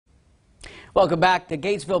Welcome back. The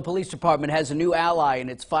Gatesville Police Department has a new ally in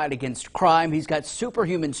its fight against crime. He's got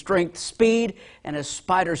superhuman strength, speed, and a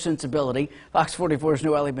spider sensibility. Fox 44's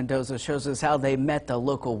Noelle Mendoza shows us how they met the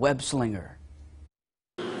local web slinger.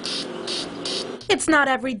 It's not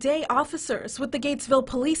every day officers with the Gatesville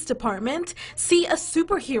Police Department see a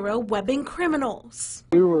superhero webbing criminals.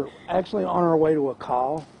 We were actually on our way to a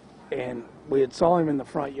call, and we had saw him in the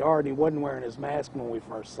front yard. He wasn't wearing his mask when we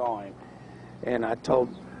first saw him. And I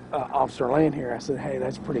told Officer Land here, I said, hey,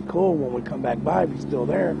 that's pretty cool. When we come back by, if he's still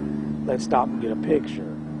there, let's stop and get a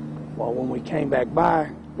picture. Well, when we came back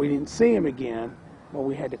by, we didn't see him again, but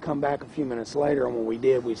we had to come back a few minutes later, and when we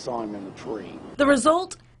did, we saw him in the tree. The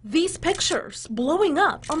result? These pictures blowing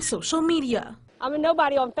up on social media. I'm a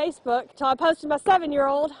nobody on Facebook until I posted my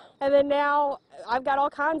 7-year-old, and then now I've got all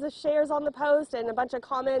kinds of shares on the post and a bunch of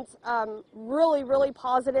comments. Really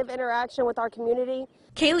positive interaction with our community.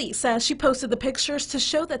 Kaylee says she posted the pictures to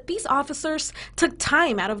show that these officers took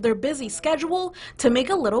time out of their busy schedule to make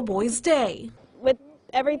a little boy's day. With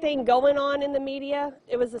everything going on in the media,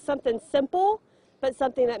 it was something simple, but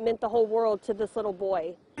something that meant the whole world to this little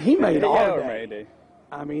boy. He made our day.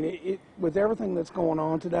 I mean, with everything that's going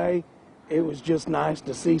on today, it was just nice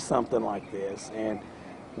to see something like this. And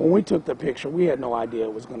when we took the picture, we had no idea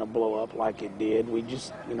it was going to blow up like it did. We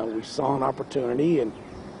just, we saw an opportunity, and,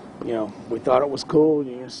 we thought it was cool.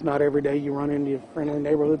 It's not every day you run into your friendly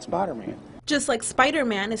neighborhood Spider-Man. Just like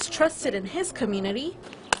Spider-Man is trusted in his community,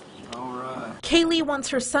 all right, Kaylee wants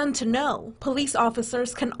her son to know police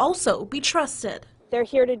officers can also be trusted. They're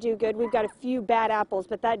here to do good. We've got a few bad apples,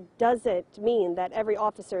 but that doesn't mean that every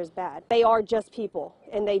officer is bad. They are just people,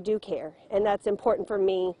 and they do care, and that's important for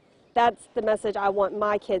me. That's the message I want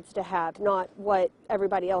my kids to have, not what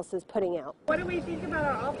everybody else is putting out. What do we think about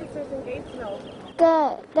our officers in Gatesville?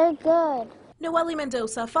 Good. They're good. Noelle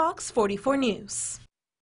Mendoza, Fox 44 News.